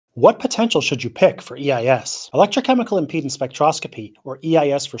What potential should you pick for EIS? Electrochemical impedance spectroscopy, or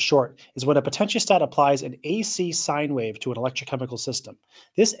EIS for short, is when a potentiostat applies an AC sine wave to an electrochemical system.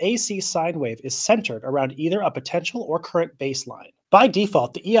 This AC sine wave is centered around either a potential or current baseline. By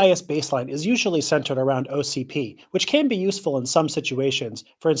default, the EIS baseline is usually centered around OCP, which can be useful in some situations,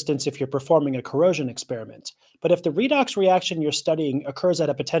 for instance if you're performing a corrosion experiment. But if the redox reaction you're studying occurs at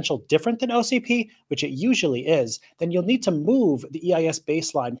a potential different than OCP, which it usually is, then you'll need to move the EIS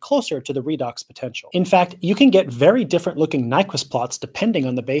baseline closer to the redox potential. In fact, you can get very different looking Nyquist plots depending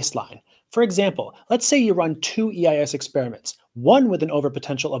on the baseline. For example, let's say you run two EIS experiments, one with an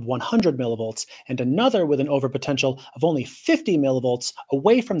overpotential of 100 millivolts and another with an overpotential of only 50 millivolts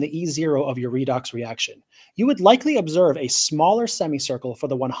away from the E0 of your redox reaction. You would likely observe a smaller semicircle for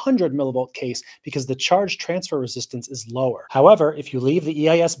the 100 millivolt case because the charge transfer resistance is lower. However, if you leave the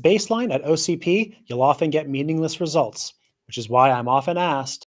EIS baseline at OCP, you'll often get meaningless results, which is why I'm often asked,